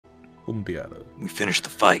We finished the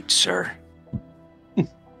fight, sir.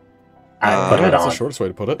 I put it That's on. the shortest way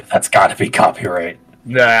to put it. That's got to be copyright.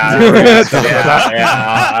 Nah, I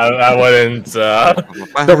wouldn't.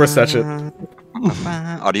 Don't research it.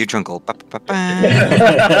 Audio jungle.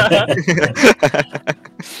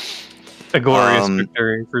 A glorious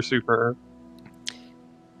victory for Super.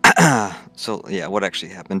 So yeah, what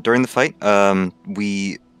actually happened during the fight?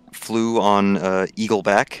 We flew on Eagle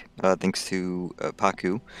back, thanks to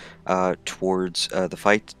Paku, towards the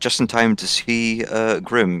fight, just in time to see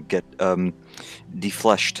Grim get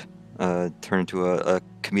defleshed, turn into a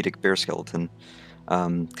comedic bear skeleton,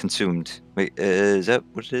 consumed. Wait, is that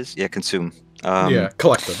what it is? Yeah, consume. Yeah,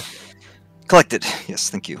 collected. Collected. Yes,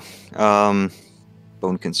 thank you.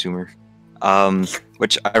 Bone consumer.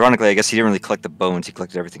 Which, ironically, I guess he didn't really collect the bones. He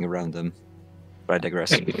collected everything around them. But I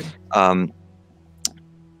digress.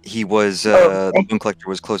 He was the bone collector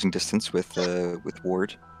was closing distance with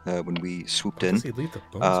Ward when we swooped in. Does he leave the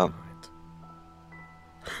bones behind?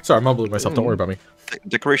 Sorry, I'm mumbling myself. Don't worry about me.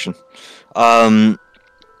 Decoration.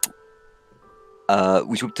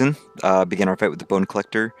 We swooped in, began our fight with the bone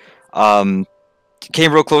collector.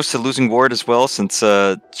 Came real close to losing Ward as well, since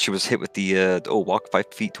she was hit with the walk 5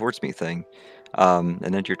 feet towards me thing,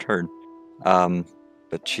 and end your turn.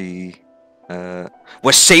 But she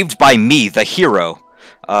was saved by me, the hero.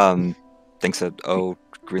 Thanks to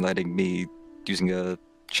greenlighting me using a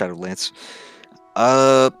shadow lance.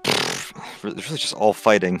 It's really just all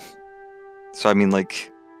fighting. So I mean,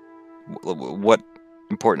 like, what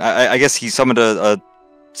important? I guess he summoned a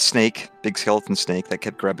snake, big skeleton snake that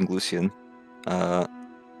kept grabbing Lucian.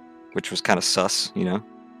 Which was kind of sus, you know.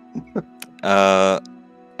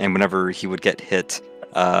 And whenever he would get hit,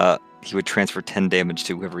 he would transfer 10 damage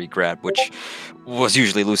to whoever he grabbed, which was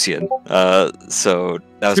usually Lucian. So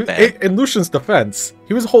that was bad. In Lucian's defense,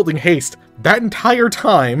 he was holding haste that entire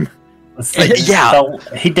time. Yeah, So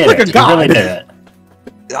he did Like it. a god. He really did it.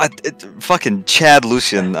 Fucking Chad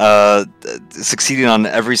Lucian succeeding on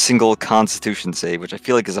every single Constitution save, which I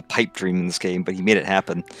feel like is a pipe dream in this game, but he made it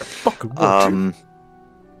happen.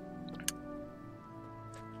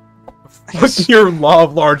 With your law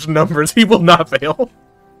of large numbers, he will not fail.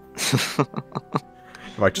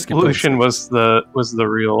 Might just Lucian was the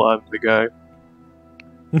real ugly guy.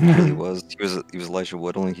 He was Elijah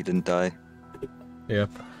Wood, only he didn't die. Yeah.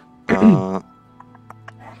 I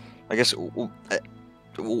guess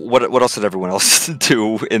what else did everyone else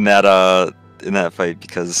do in that fight?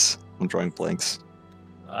 Because I'm drawing blanks.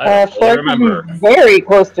 I remember. Very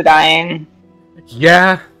close to dying.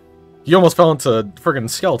 Yeah. You almost fell into friggin'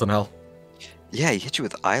 skeleton hell. Yeah, he hit you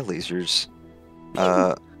with eye lasers.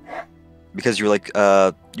 Because you were like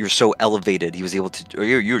you were so elevated, he was able to. Or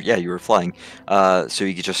you were flying. So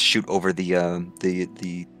you could just shoot over the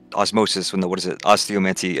osmosis when the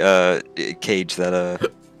osteomancy cage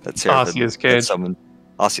that Sarah Osseous summoned.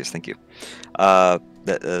 Osseous, thank you. That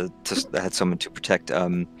had someone to protect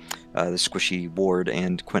the squishy Ward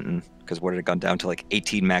and Quentin, because Ward had gone down to like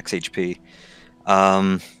 18 max HP.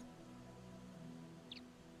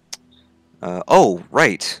 Oh,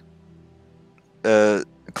 right.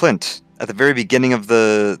 Clint, at the very beginning of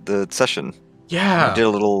the session, Yeah. you did a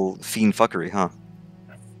little fiend fuckery, huh?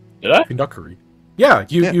 Did I? Fienduckery. Yeah,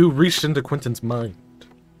 you reached into Quentin's mind.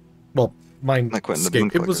 Well, mind Not Quentin, the escape.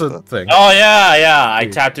 Moon It was a Collector, thing. Oh yeah. I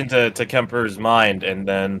tapped into Kemper's mind, and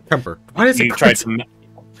then Kemper. Why is he it tried Quentin? to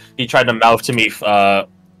he tried to mouth to me.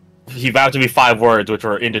 He vowed to me 5 words, which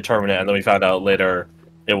were indeterminate, and then we found out later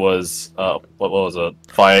it was what was it?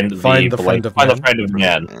 Find the friend of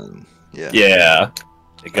man. And, yeah. Yeah.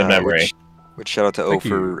 A good memory. Which shout out to Thank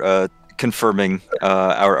for confirming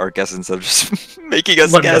our guess instead of just making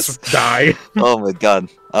us Letting guess. us die. Oh my god.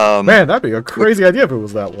 Man, that'd be a crazy idea if it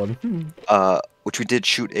was that one. Which we did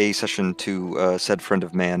shoot a session to said friend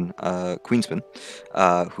of man, Queensman,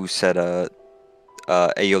 who said,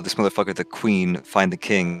 hey yo, this motherfucker, the queen, find the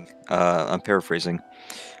king. I'm paraphrasing.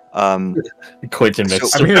 Quentin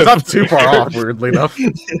mixed. I mean, it's not too far off, weirdly enough.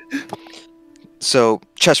 So,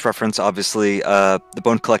 chess reference, obviously, the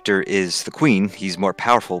Bone Collector is the queen. He's more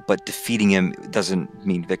powerful, but defeating him doesn't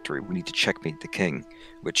mean victory. We need to checkmate the king,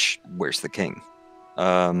 which, where's the king?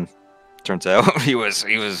 Turns out he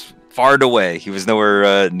was far away. He was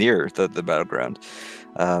nowhere near the battleground.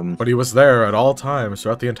 But he was there at all times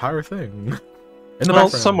throughout the entire thing. In the Well,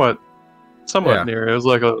 background. somewhat Yeah. near. It was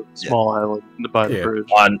like a small island by the bridge.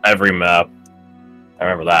 On every map. I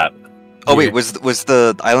remember that. Oh wait, was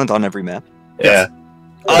the island on every map? Yeah.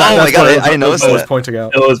 Oh my god, I didn't notice I was that. pointing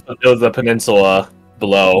out. It was a peninsula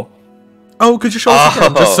below. Oh, could you show us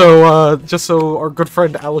again? Just so our good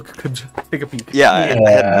friend Alec could take a peek. Yeah, I hadn't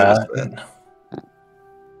noticed that.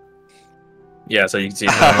 Yeah, so you can see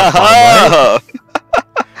Bottom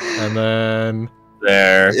and then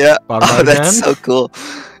there. Yeah, bottom right that's again. so cool.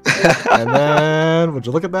 And then, would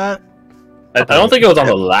you look at that? I don't think it was on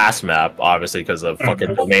the last map, obviously, because of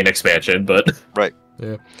fucking domain expansion, but Right.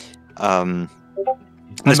 Yeah.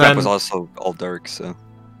 This map was then- also all dark, so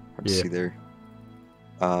hard to Yeah. see there.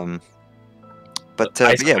 But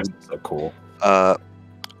yeah, so cool.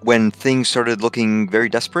 when things started looking very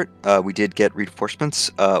desperate, we did get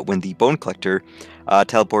reinforcements when the Bone Collector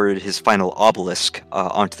teleported his final obelisk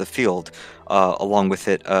onto the field. Along with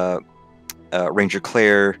it, Ranger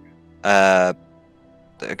Claire, of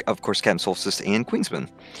course, Captain Solstice, and Queensman.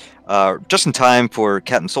 Just in time for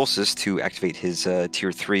Captain Solstice to activate his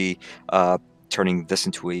Tier 3, turning this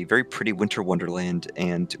into a very pretty winter wonderland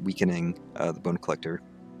and weakening the Bone Collector.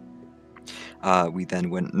 We then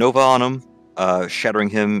went Nova on him, shattering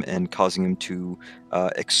him and causing him to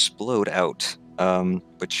explode out,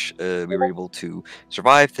 which we were able to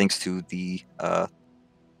survive thanks to the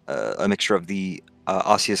a mixture of the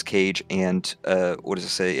osseous cage and what does it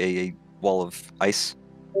say, a wall of ice.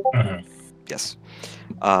 Yes.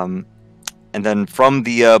 And then from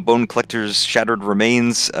the Bone Collector's shattered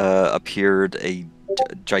remains appeared a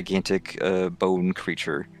gigantic bone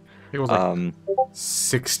creature. It was like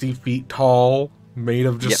 60 feet tall, made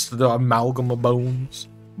of just the amalgam of bones.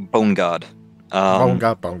 Bone God. Bone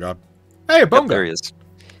God. Hey, Bone God. There he is.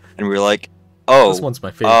 And we were like, oh, this one's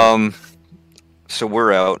my favorite. So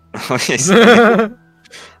we're out. But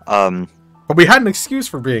we had an excuse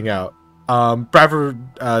for being out. Bradford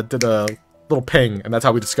did a little ping, and that's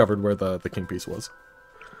how we discovered where the king piece was.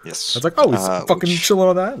 Yes. It's like, oh, he's fucking chilling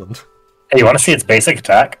on the island. Hey, you want to see its basic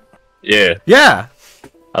attack? Yeah. Yeah.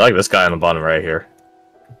 I like this guy on the bottom right here.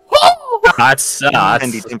 That's 10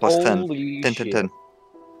 plus 10. 10, 10, 10.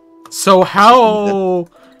 So how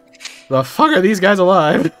the fuck are these guys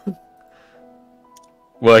alive?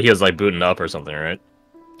 Well, he was like booting up or something, right?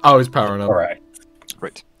 Oh, he's powering up. Alright.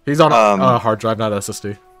 Right. He's on a hard drive, not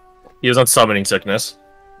SSD. He was on summoning sickness.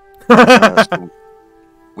 So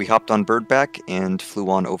we hopped on Birdback and flew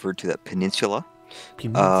on over to that peninsula.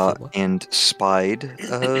 And spied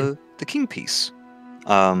the king piece.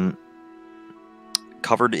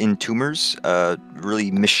 Covered in tumors, really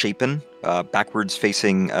misshapen, backwards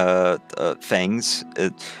facing fangs.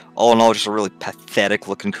 All in all, just a really pathetic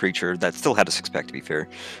looking creature that still had a six-pack, to be fair.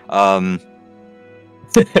 We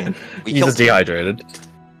He's killed just dehydrated.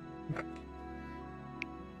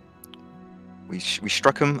 We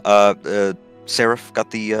struck him. Seraph got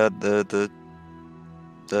the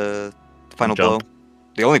final blow, Jump.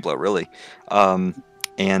 the only blow really,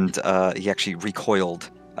 and he actually recoiled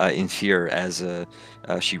in fear as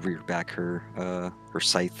she reared back her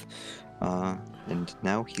scythe, and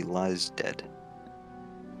now he lies dead.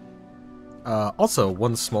 Also,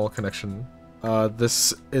 one small connection.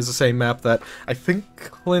 This is the same map that I think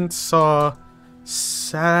Clint saw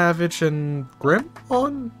Savage and Grim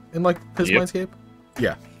on in like his landscape.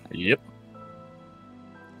 Yeah. Yep.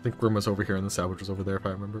 I think Grim was over here and the Savage was over there, if I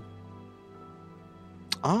remember.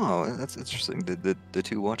 Oh, that's interesting. The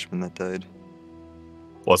two watchmen that died.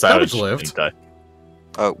 Well, Savage Savage lived. died.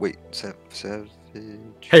 Oh wait, Savage.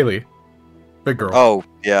 Haley, big girl. Oh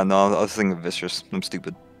yeah, no, I was thinking of Vicious. I'm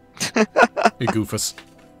stupid. You goofus.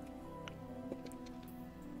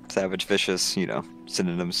 Savage, Vicious,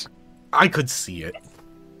 synonyms. I could see it.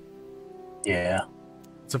 Yeah.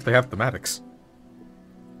 As if they have thematics.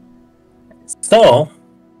 So,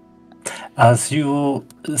 as you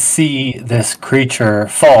see this creature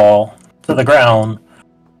fall to the ground,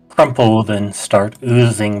 crumpled and start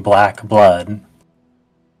oozing black blood,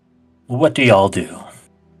 what do y'all do?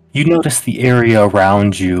 You notice the area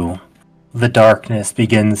around you, the darkness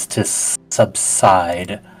begins to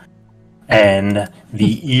subside, and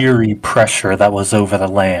the eerie pressure that was over the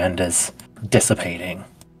land is dissipating.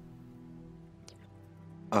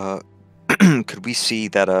 Could we see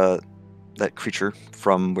that creature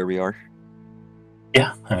from where we are?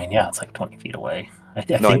 Yeah, I mean, yeah, it's like 20 feet away. I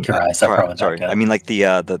No, think your eyes are probably sorry. that good. I mean like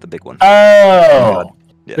the big one. Oh,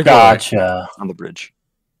 Yeah, gotcha. on the bridge.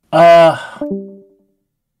 Yeah,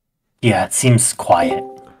 it seems quiet,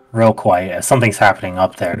 real quiet. Something's happening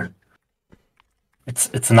up there.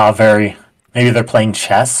 It's not very. Maybe they're playing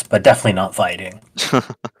chess, but definitely not fighting.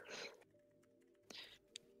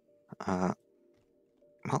 Well,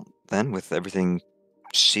 then, with everything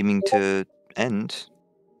seeming to end,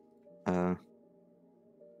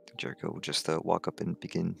 Jericho will just walk up and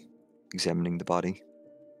begin examining the body.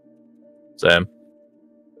 Sam.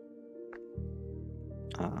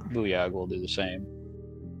 Booyag will do the same.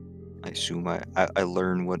 I assume I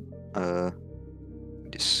learn what we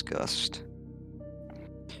discussed.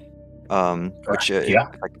 I'll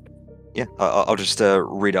just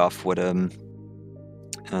read off what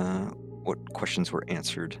questions were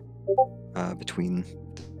answered between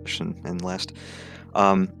the session and last.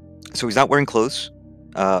 So he's not wearing clothes,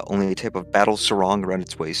 only a type of battle sarong around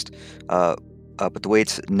its waist. But the way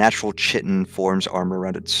its natural chitin forms armor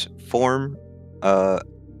around its form, forms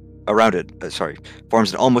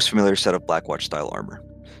an almost familiar set of Blackwatch style armor.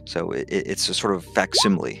 So it's a sort of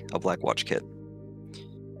facsimile of Blackwatch kit.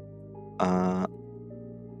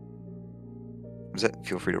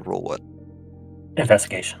 Feel free to roll what?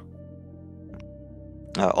 Investigation.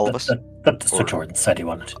 All of us? That's what Jordan said he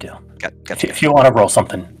wanted to do. Gotcha. If you want to roll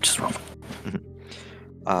something, just roll.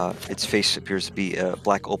 Its face appears to be a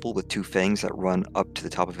black opal with two fangs that run up to the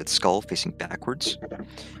top of its skull, facing backwards.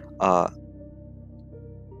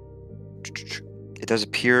 It does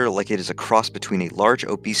appear like it is a cross between a large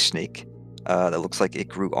obese snake that looks like it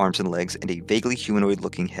grew arms and legs, and a vaguely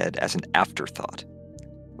humanoid-looking head as an afterthought.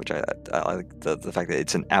 Which I like the fact that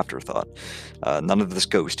it's an afterthought. None of this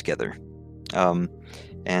goes together.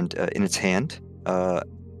 And in its hand, it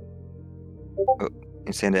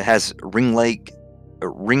has ring-like.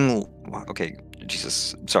 Okay,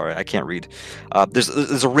 Jesus, sorry, I can't read.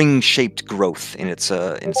 There's a ring-shaped growth in its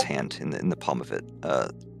hand, in the palm of it,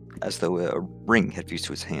 as though a ring had fused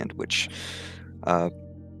to his hand. Which,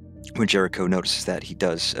 when Jericho notices that, he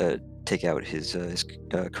does take out his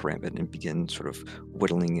karambit and begin sort of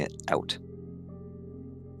whittling it out,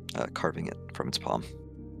 carving it from its palm.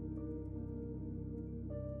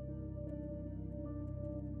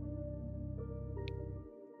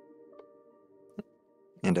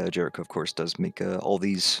 And Jericho, of course, does make all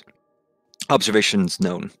these observations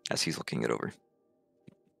known as he's looking it over.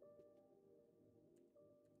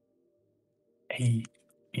 Hey,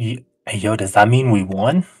 yo, does that mean we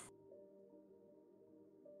won?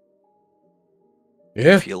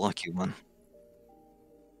 Yeah. I feel like you won.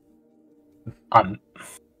 I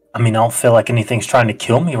don't feel like anything's trying to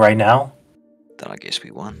kill me right now. Then I guess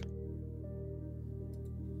we won.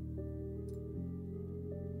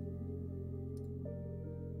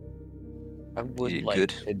 I would You like good?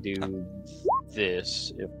 to do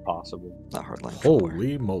this if possible. Not hardline.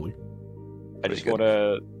 Holy moly. I just want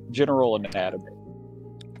a general anatomy.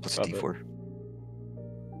 Plus a D4.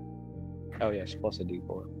 Oh yes, plus a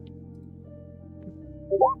D4.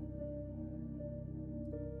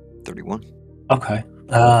 31. Okay.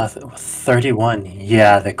 31.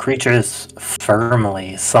 Yeah, the creature is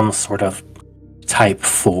firmly some sort of type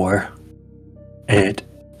 4. It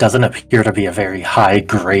doesn't appear to be a very high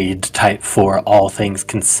grade type 4, all things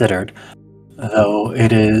considered. Though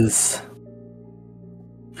it is...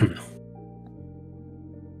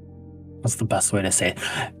 What's the best way to say it?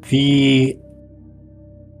 The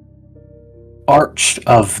arch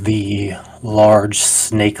of the large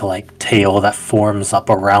snake-like tail that forms up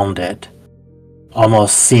around it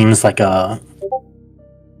almost seems like more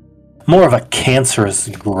of a cancerous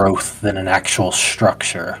growth than an actual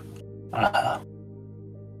structure.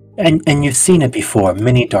 And you've seen it before.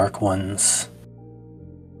 Many Dark Ones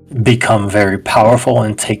become very powerful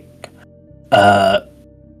and take an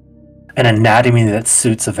anatomy that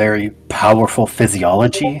suits a very powerful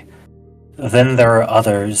physiology. Then there are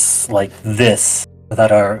others like this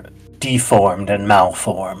that are deformed and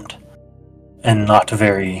malformed and not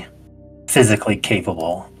very physically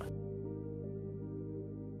capable.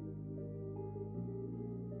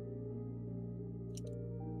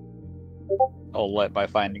 I'll let my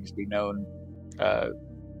findings be known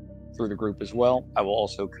through the group as well. I will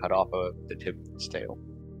also cut off the tip of its tail.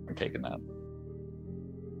 I'm taking that.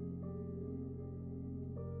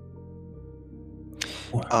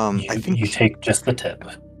 I think you take just the tip.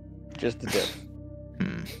 Just the tip.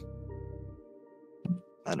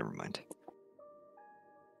 Never mind.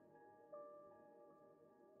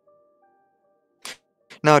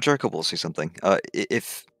 No, Jericho will say something.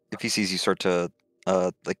 If he sees you start to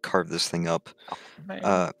carve this thing up,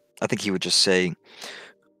 I think he would just say,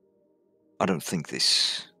 "I don't think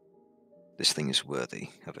this thing is worthy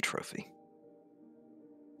of a trophy.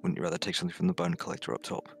 Wouldn't you rather take something from the bone collector up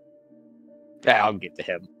top?" Yeah, I'll get to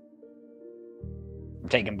him. I'm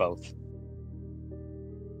taking both.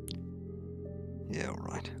 Yeah, all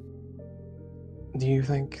right. Do you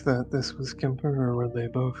think that this was Kemper, or were they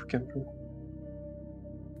both Kemper?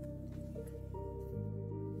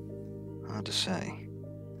 Hard to say.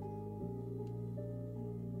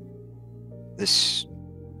 This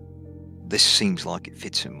seems like it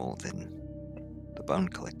fits him more than the bone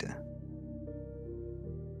collector.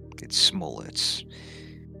 It's smaller, it's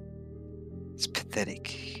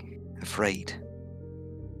pathetic, afraid.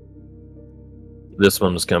 This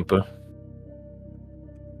one was Kemper.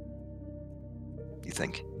 you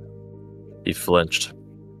think? He flinched.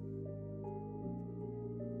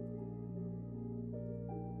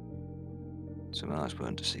 Someone else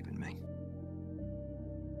weren't deceiving me.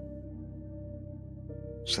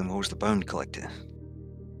 So then what was the bone collector?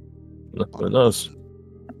 Who knows?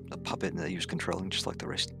 A puppet that he was controlling just like the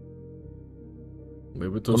rest.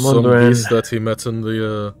 Maybe it was I'm some wondering- beast that he met in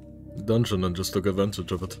the dungeon and just took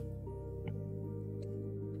advantage of it.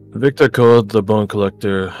 Victor called the bone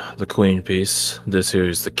collector the queen piece. This here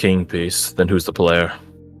is the king piece. Then who's the player?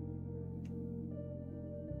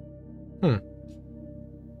 I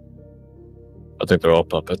think they're all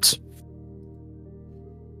puppets.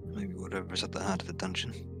 Maybe whatever's at the heart of the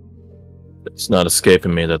dungeon. It's not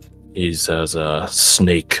escaping me that he has a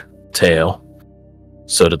snake tail.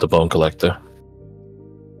 So did the bone collector.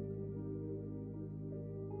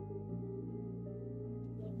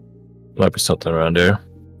 Might be something around here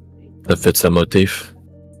that fits that motif.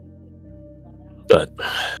 But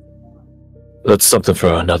that's something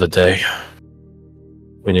for another day.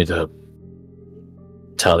 We need to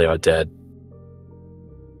tally our dead.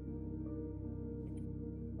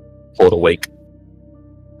 Hold awake.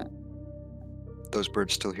 Those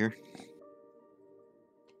birds still here?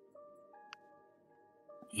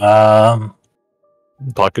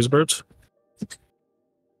 Parker's birds?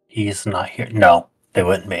 He's not here. No, they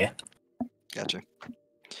wouldn't be. Gotcha.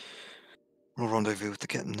 We'll rendezvous with the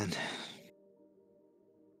kitten then.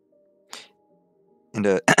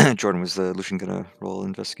 And Jordan, was Lucian gonna roll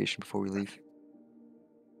investigation before we leave?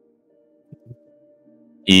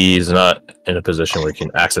 He's not in a position where he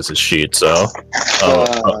can access his sheet, so...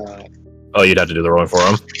 Oh, you'd have to do the rolling for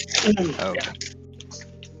him? Oh, okay.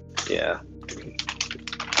 Yeah.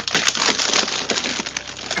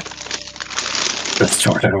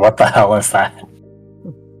 Jordan, what the hell is that?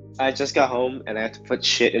 I just got home and I have to put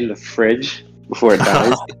shit in the fridge before it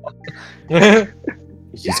dies.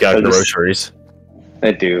 He's got groceries.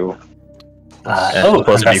 I do.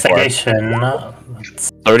 Supposed to be fun. Investigation.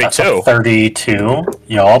 32. 32.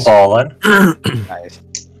 Y'all ballin'. Nice.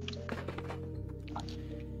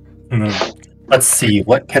 Let's see.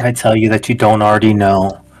 What can I tell you that you don't already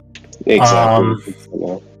know? Exactly.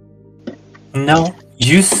 No,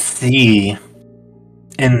 you see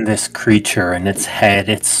in this creature in its head,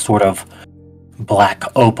 its sort of black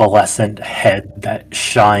opalescent head that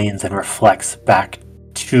shines and reflects back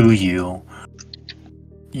to you.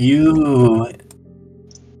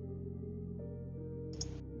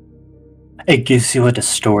 It gives you a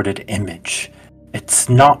distorted image. It's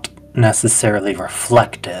not necessarily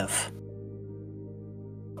reflective,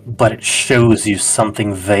 but it shows you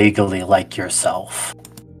something vaguely like yourself.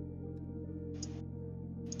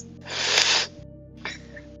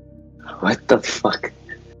 What the fuck?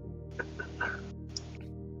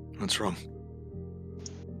 What's wrong?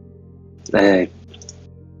 I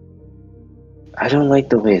don't like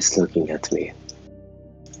the way it's looking at me.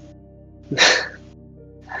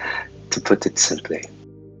 To put it simply.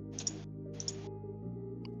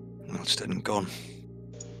 Well, it's dead and gone.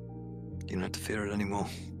 You don't have to fear it anymore.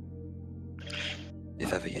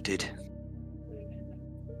 If ever you did.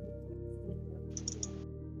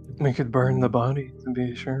 We could burn the body to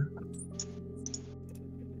be sure.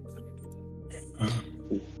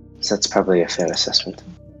 So that's probably a fair assessment.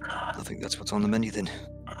 I think that's what's on the menu then.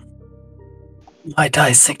 Might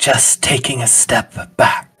I suggest taking a step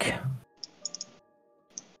back?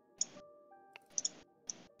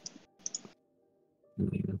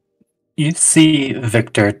 You see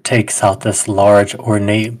Victor takes out this large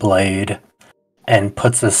ornate blade and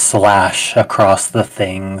puts a slash across the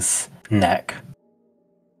thing's neck.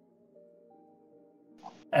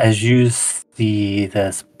 As you see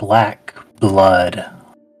this black blood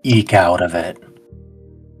eke out of it,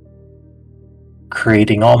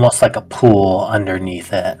 creating almost like a pool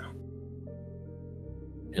underneath it.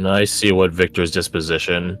 And I see what Victor's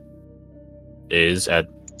disposition is at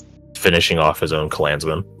finishing off his own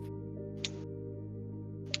clansman.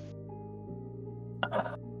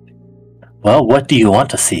 Well, what do you want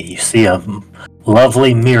to see? You see a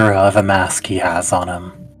lovely mirror of a mask he has on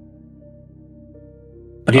him.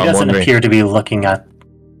 But he I'm doesn't wondering- appear to be looking at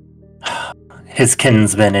his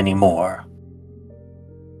kinsman anymore.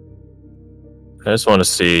 I just want to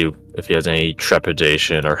see if he has any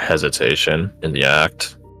trepidation or hesitation in the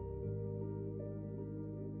act.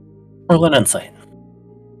 Roll an insight.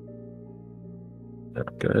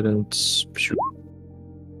 Guidance. Shoot.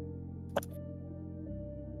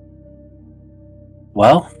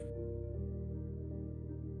 Well,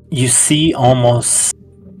 you see almost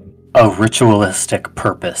a ritualistic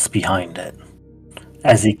purpose behind it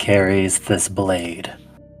as he carries this blade.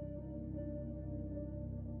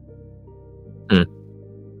 Hmm.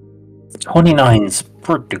 29's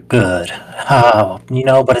pretty good.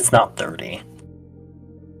 But it's not 30.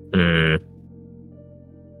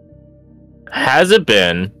 Has it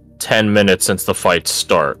been 10 minutes since the fight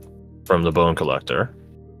start from the Bone Collector?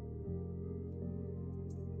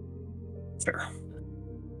 Sure.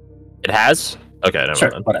 It has? Okay, never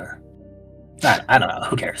Sure, mind. whatever. I don't know.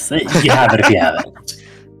 Who cares? You have it if you have it.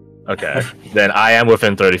 Okay, then I am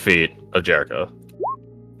within 30 feet of Jericho.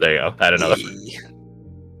 There you go. Add another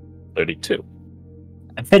 32.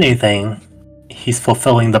 If anything, he's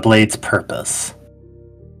fulfilling the blade's purpose.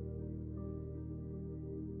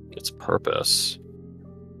 Its purpose.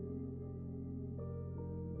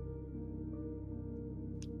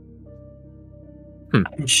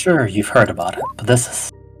 I'm sure you've heard about it, but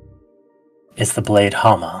this is the blade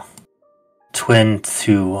Hama, twin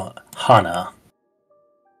to Hana,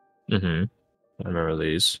 I remember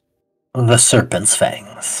these. the serpent's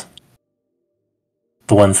fangs.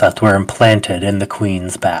 The ones that were implanted in the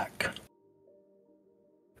queen's back.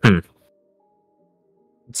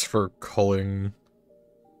 It's for culling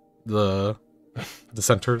the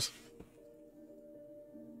dissenters.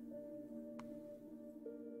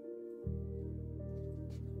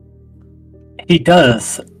 He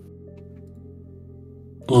does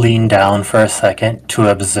lean down for a second to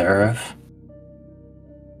observe,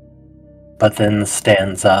 but then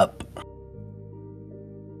stands up.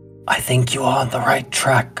 I think you're on the right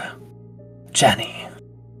track, Jenny.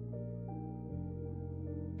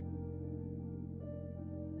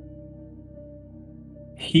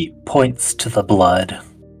 He points to the blood.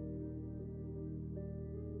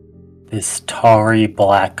 This tarry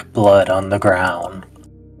black blood on the ground.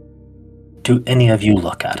 Do any of you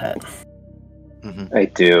look at it? I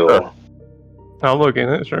do. I'll look in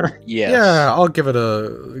it, sure. Yes. Yeah, I'll give it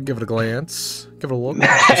a glance. Give it a look.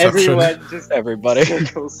 Perception. Everyone just Everybody.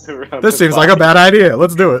 circles around This the seems like a body. bad idea.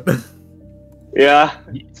 Let's do it. Yeah,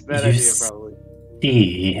 it's a bad You idea, probably.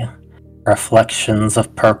 see reflections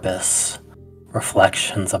of purpose,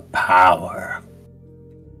 reflections of power.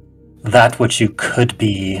 That which you could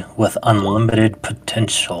be with unlimited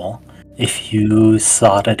potential if you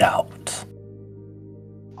sought it out.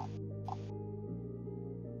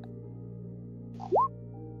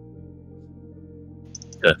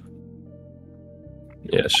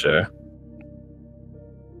 Yeah, sure.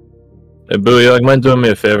 Hey, Booyah, mind doing me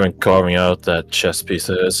a favor and carving out that chess piece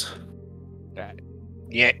of his?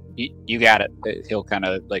 Yeah, you got it. He'll kind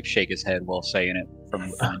of like shake his head while saying it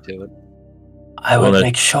from behind to it. I would Well,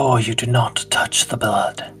 make sure you do not touch the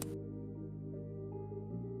blood.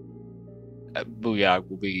 Booyah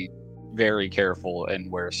will be very careful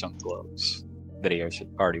and wear some gloves that he is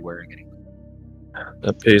already wearing anyway.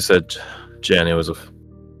 That piece that Janny was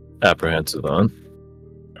apprehensive on.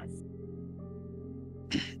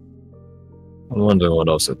 I'm wondering what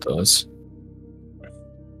else it does.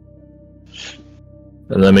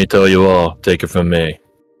 And let me tell you all, take it from me,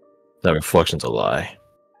 that reflection's a lie.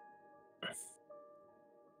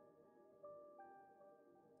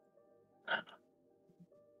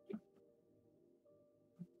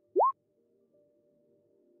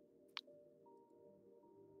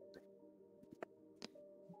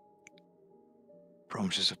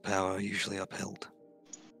 Promises of power are usually upheld.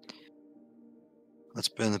 Let's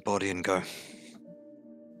burn the body and go. I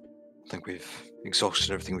think we've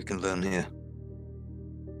exhausted everything we can learn here.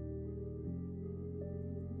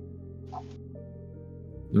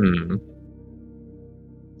 Can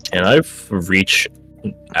I reach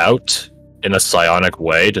out in a psionic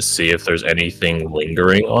way to see if there's anything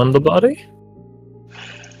lingering on the body?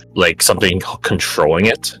 Like something controlling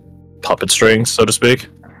it? Puppet strings, so to speak?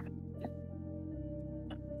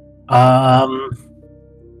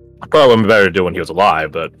 Probably wouldn't be better to do when he was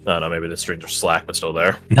alive, but I don't know, maybe the strings are slack but still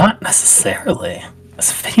there. Not necessarily. As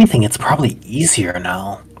if anything, it's probably easier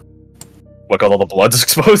now. Look, all the blood's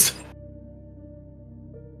exposed.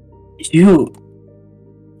 You...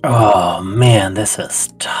 Oh man, this is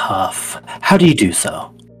tough. How do you do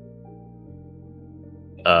so?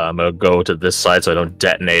 I'm gonna go to this side so I don't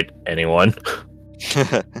detonate anyone.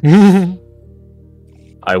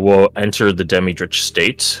 I will enter the Demidrich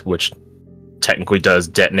state, which technically does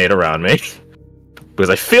detonate around me. Because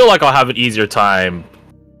I feel like I'll have an easier time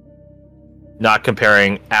not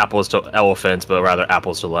comparing apples to elephants, but rather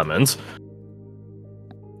apples to lemons.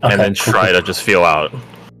 Okay, And then cool, try cool. to just feel out.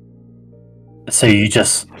 So you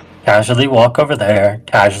just casually walk over there,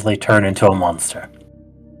 casually turn into a monster.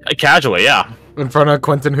 Casually, yeah. In front of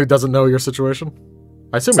Quentin, who doesn't know your situation.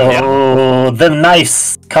 I assume. So, Yeah. them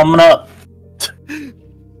knives coming up.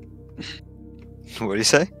 What do you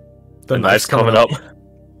say? The Knives coming up.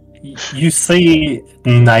 You see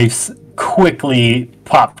knives quickly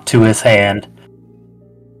pop to his hand.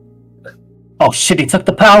 Oh shit, he took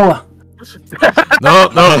the power! No,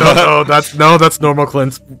 that's normal,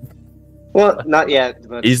 Clint. Well, not yet,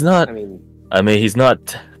 but He's not. I mean, He's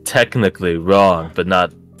not technically wrong, but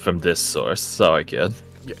not from this source. Sorry, kid.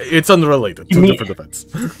 It's unrelated. Two different events.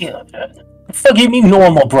 Yeah, fuck you mean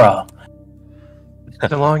normal, bro?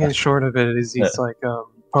 The long and short of it is he's like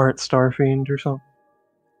part Starfiend or something.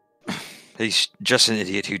 He's just an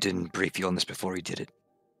idiot who didn't brief you on this before he did it.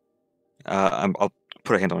 I'll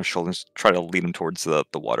put a hand on his shoulder and try to lead him towards the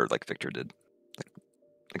water like Victor did.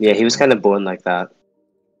 yeah, he was kind of born like that.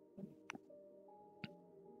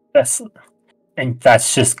 That's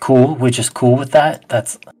just cool. We're just cool with that.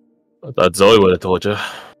 That's. I thought Zoe would have told you.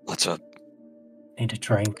 What's up? Need a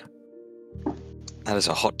drink. That is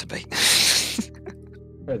a hot debate.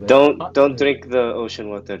 Don't drink the ocean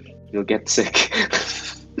water. You'll get sick.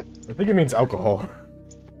 I think it means alcohol.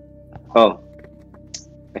 Oh,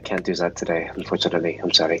 I can't do that today, unfortunately.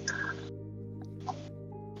 I'm sorry.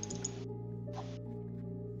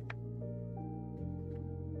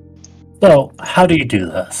 So, how do you do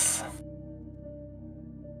this?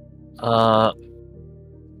 I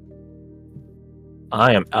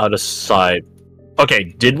am out of sight. Okay,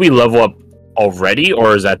 did we level up already,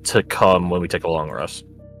 or is that to come when we take a long rest?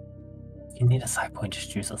 You need a side point,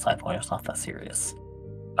 just use a side point. It's not that serious.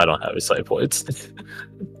 I don't have any side points.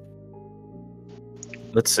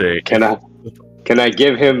 Let's see. Can I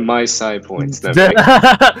give him my side points?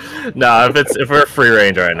 No, if we're free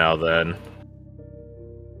range right now, then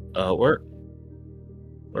where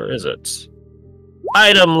is it?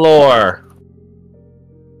 Item lore,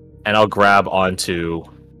 and I'll grab onto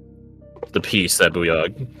the piece that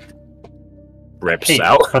Booyah rips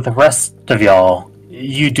out. For the rest of y'all,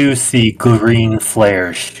 you do see green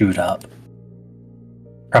flares shoot up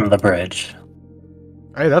from the bridge.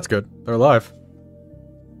 Hey, that's good. They're alive.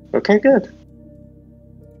 Okay, good.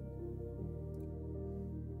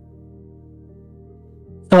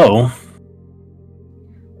 So,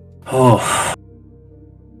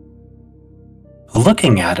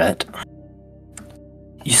 looking at it,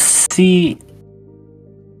 you see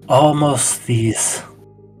almost this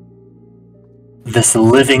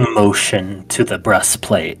living motion to the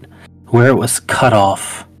breastplate where it was cut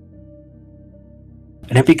off,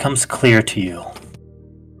 and it becomes clear to you.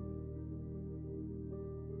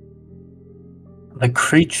 The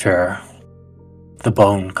creature, the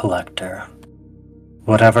bone collector,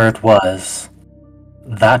 whatever it was,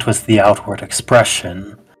 that was the outward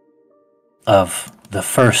expression of the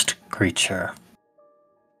first creature.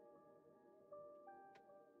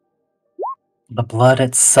 The blood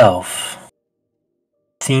itself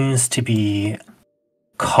seems to be a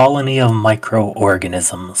colony of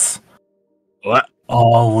microorganisms. What?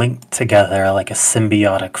 All linked together like a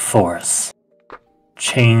symbiotic force,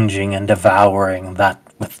 changing and devouring that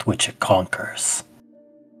with which it conquers.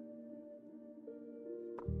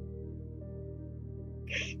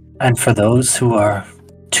 And for those who are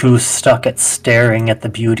too stuck at staring at the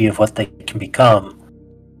beauty of what they can become,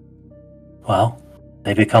 well,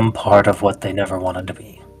 they become part of what they never wanted to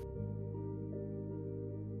be.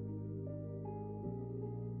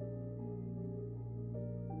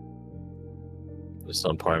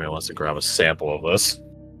 Some part of me wants to grab a sample of this.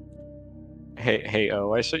 Hey,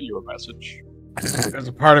 I sent you a message. There's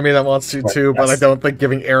a part of me that wants to too, but I don't think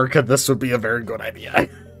giving Erica this would be a very good idea.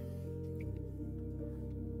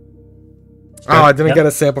 Oh, I didn't get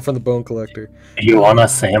a sample from the bone collector. Do you want to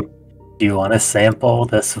sample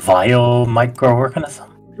this vile microorganism?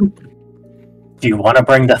 Do you want to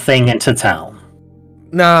bring the thing into town?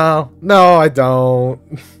 No, I don't.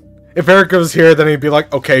 If Erica was here, then he'd be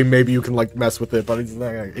like, okay, maybe you can like mess with it, but he's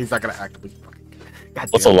not gonna actively.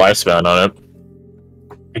 What's the lifespan on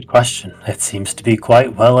it? Good question. It seems to be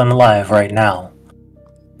quite well and alive right now.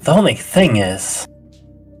 The only thing is,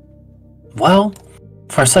 well,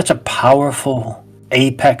 for such a powerful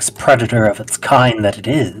apex predator of its kind that it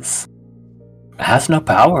is, it has no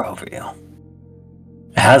power over you.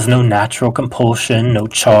 It has no natural compulsion, no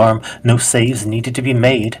charm, no saves needed to be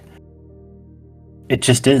made. It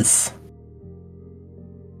just is.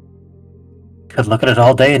 Could look at it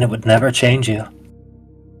all day and it would never change you.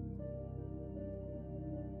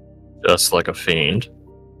 Just like a fiend.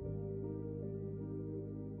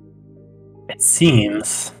 It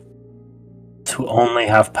seems to only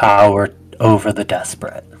have power over the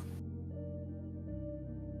desperate.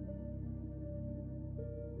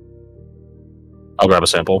 I'll grab a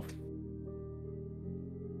sample.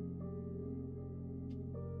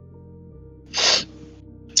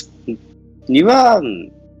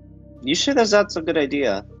 You sure that's a good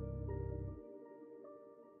idea?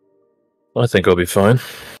 I think I'll be fine.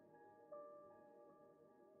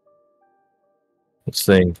 This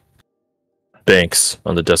thing banks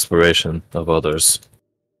on the desperation of others.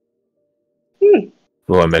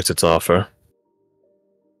 What makes its offer?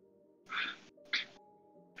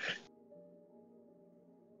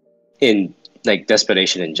 In like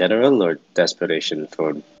desperation in general, or desperation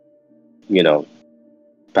for,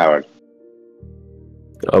 power?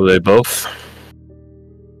 Are they both?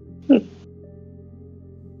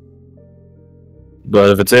 But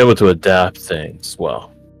if it's able to adapt things,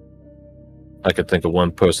 well, I could think of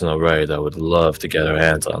one person already that would love to get her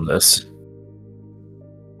hands on this.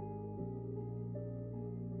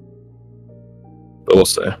 But we'll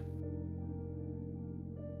see.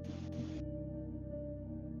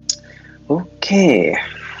 Okay.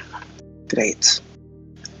 Great.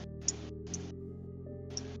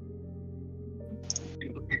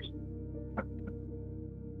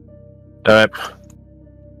 Alright.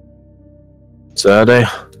 Saturday,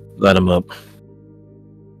 light him up.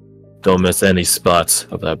 Don't miss any spots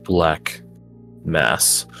of that black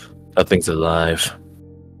mass. That thing's alive.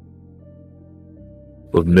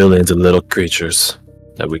 With millions of little creatures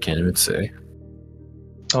that we can't even see.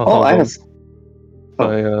 I have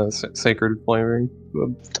my sacred flavoring.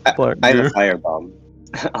 I have a firebomb.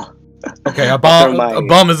 Okay, a Throw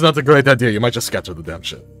bomb is not a great idea. You might just scatter the damn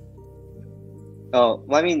shit. Oh,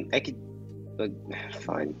 well, I mean, I could.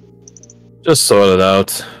 Fine. Just sort it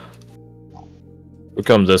out. We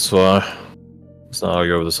come this far. Let's not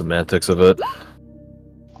argue over the semantics of it.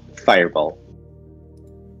 Fireball.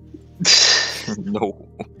 No.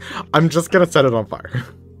 I'm just gonna set it on fire.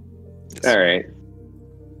 All right.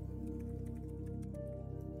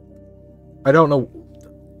 I don't know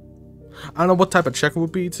what type of check it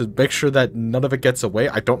would be to make sure that none of it gets away.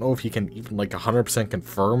 I don't know if you can even like 100%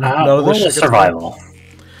 confirm none of this shit gets survival. away.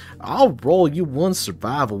 I'll roll you one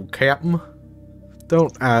survival, Captain.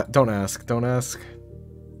 Don't ask. Don't ask.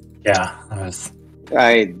 Yeah,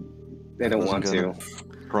 I don't want to.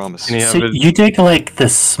 Promise. So you dig like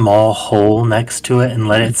this small hole next to it and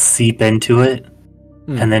let it seep into it,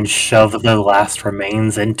 and then shove the last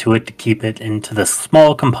remains into it to keep it into the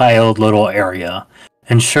small compiled little area,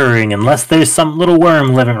 ensuring unless there's some little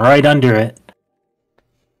worm living right under it,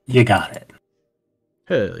 you got it.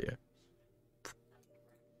 Hell yeah.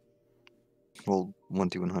 Well,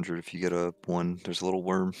 1d100. If you get a 1, there's a little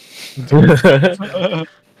worm.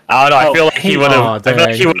 I don't know. I feel like he would have. I feel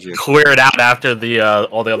like he would dang. have cleared out after the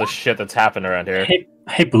all the other shit that's happened around here.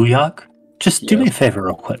 Hey, Booyak, just do me a favor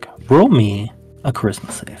real quick. Roll me a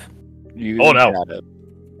charisma save. Oh no!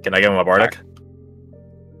 Can I give him a bardic?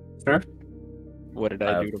 Sure. What did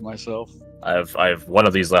I do to myself? I have one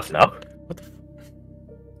of these left now.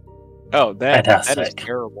 Oh, that is Fantastic.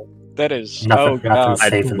 terrible. That is Nothing God.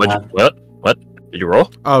 safe in that. What? Did you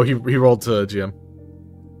roll? Oh, he rolled to GM.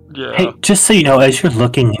 Yeah. Hey, just so you know, as you're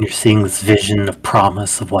looking and you're seeing this vision of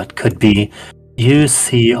promise of what could be, you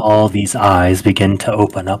see all these eyes begin to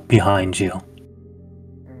open up behind you.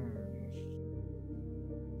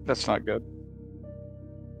 That's not good.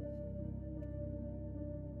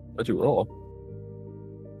 What'd you roll?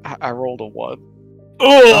 I rolled a 1.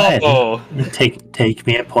 Go ahead. Oh! Take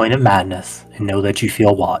me a point of madness and know that you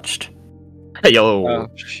feel watched. Hey yo! Oh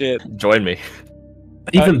shit! Join me.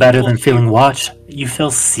 But even better than feeling watched, you feel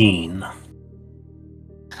seen.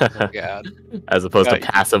 Oh God. As opposed to Yeah.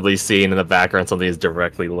 passively seeing in the background something is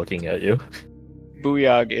directly looking at you.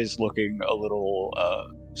 Booyag is looking a little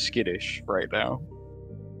skittish right now.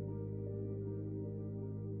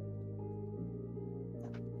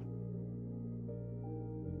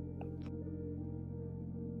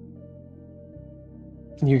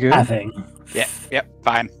 You good? Having. Yep,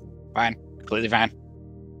 fine. Completely fine.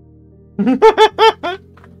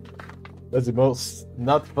 That's the most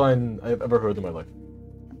not fun I've ever heard in my life.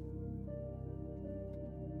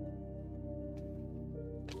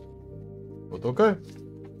 But okay.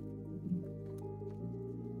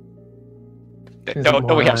 Is it Don't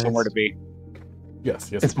we more have eyes? somewhere to be?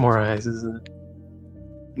 Yes. It's more eyes, isn't it?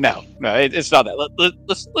 No, it's not that.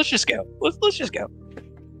 Let's just go. Let's just go.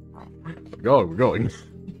 We're going.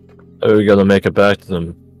 Are we gonna make it back to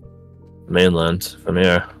the mainland from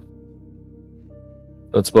here?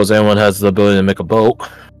 Don't suppose anyone has the ability to make a boat.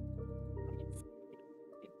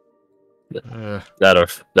 That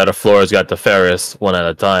our Flora's got the Ferris one at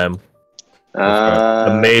a time.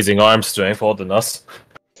 Amazing arm strength holding us.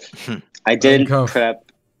 I didn't Uncuff.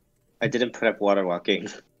 prep. I didn't prep water walking.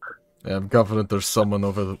 Yeah, I'm confident there's someone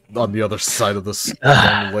on the other side of this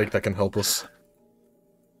damn lake that can help us.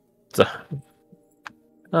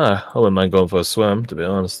 I wouldn't mind going for a swim, to be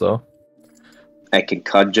honest, though. I can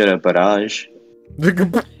conjure a barrage.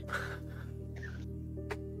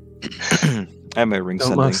 I have my ring Don't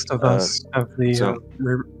sending. most of us have the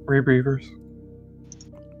rebreathers?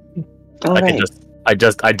 Oh, right. I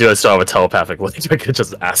do still have a telepathic link. I could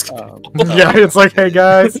just ask. Yeah, it's like, hey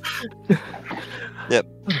guys. Yep.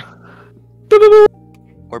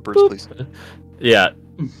 More birds, please. Yeah.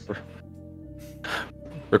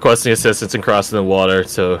 Requesting assistance in crossing the water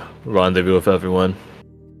to rendezvous with everyone.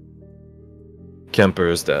 Kemper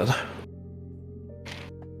is dead.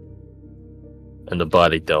 And the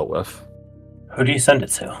body dealt with. Who do you send it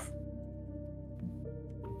to?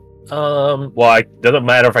 Well, it doesn't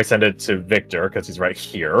matter if I send it to Victor, because he's right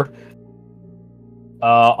here.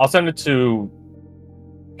 I'll send it to...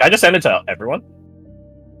 Can I just send it to everyone?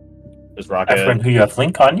 Just Rocket... Everyone who you have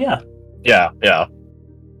link on, yeah. Yeah.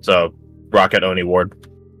 So, Rocket Oni Ward.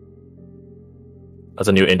 That's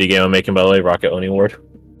a new indie game I'm making, by the way, Rocket Oni Ward.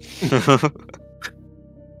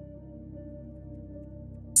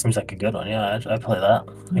 Seems like a good one, yeah. I'd play that.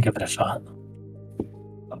 I'd give it a shot.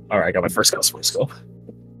 Alright, I got my first customer scope.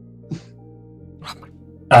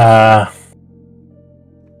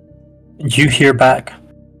 You hear back.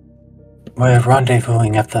 We're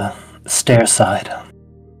rendezvousing at the stair side.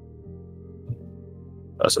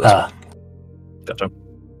 So that's gotcha.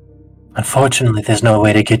 Unfortunately, there's no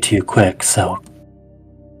way to get to you quick, so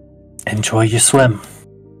enjoy your swim.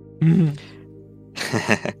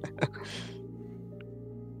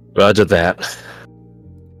 Roger that.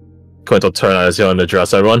 Quint will turn on his own to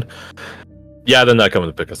address everyone. Yeah, they're not coming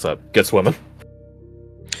to pick us up. Get swimming.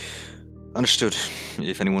 Understood.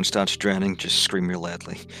 If anyone starts drowning, just scream real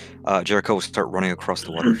loudly. Jericho will start running across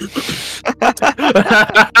the water.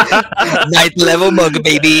 Ninth level mug,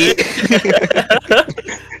 baby!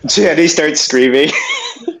 Jenny starts screaming.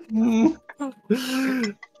 Oh,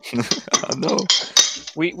 no.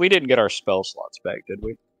 We didn't get our spell slots back, did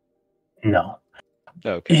we? No.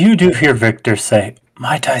 Okay. You do hear Victor say,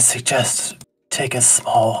 "Might I suggest take a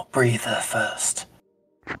small breather first,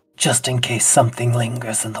 just in case something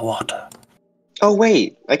lingers in the water." Oh,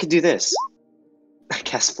 wait. I could do this. I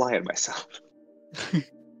cast fly on myself.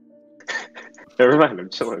 Never mind, I'm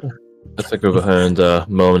chilling. I think we're behind a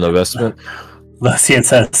moment of investment. Lucian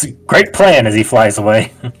says, "Great plan," as he flies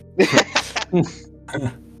away.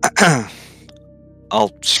 I'll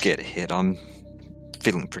just get a hit. I'm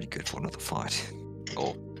feeling pretty good for another fight.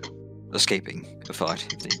 Or escaping a fight,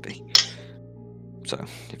 if need be. So,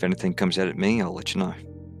 if anything comes out at me, I'll let you know.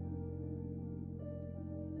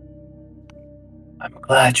 I'm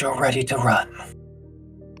glad you're ready to run.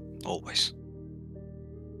 Always.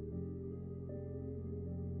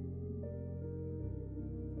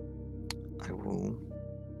 I will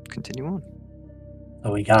continue on.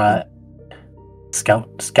 So we got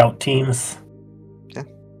scout teams. Yeah.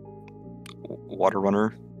 Water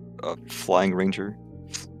runner, flying ranger,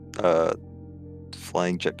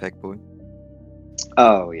 flying jetpack boy.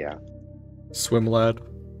 Oh, yeah. Swim lad.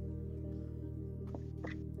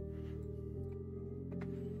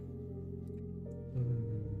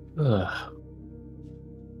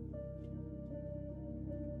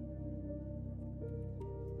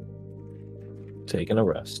 Taking a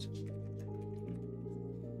rest.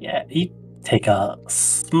 Yeah, you take a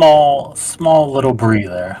small little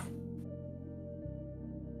breather.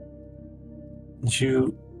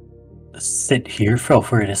 You sit here. Feel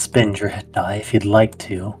free to spend your die if you'd like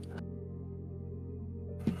to.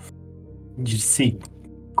 You see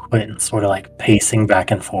Quentin sort of like pacing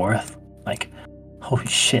back and forth. Like, holy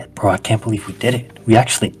shit, bro, I can't believe we did it. We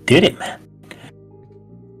actually did it, man.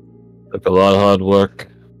 Took a lot of hard work,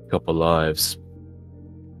 a couple lives.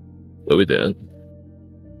 But we did.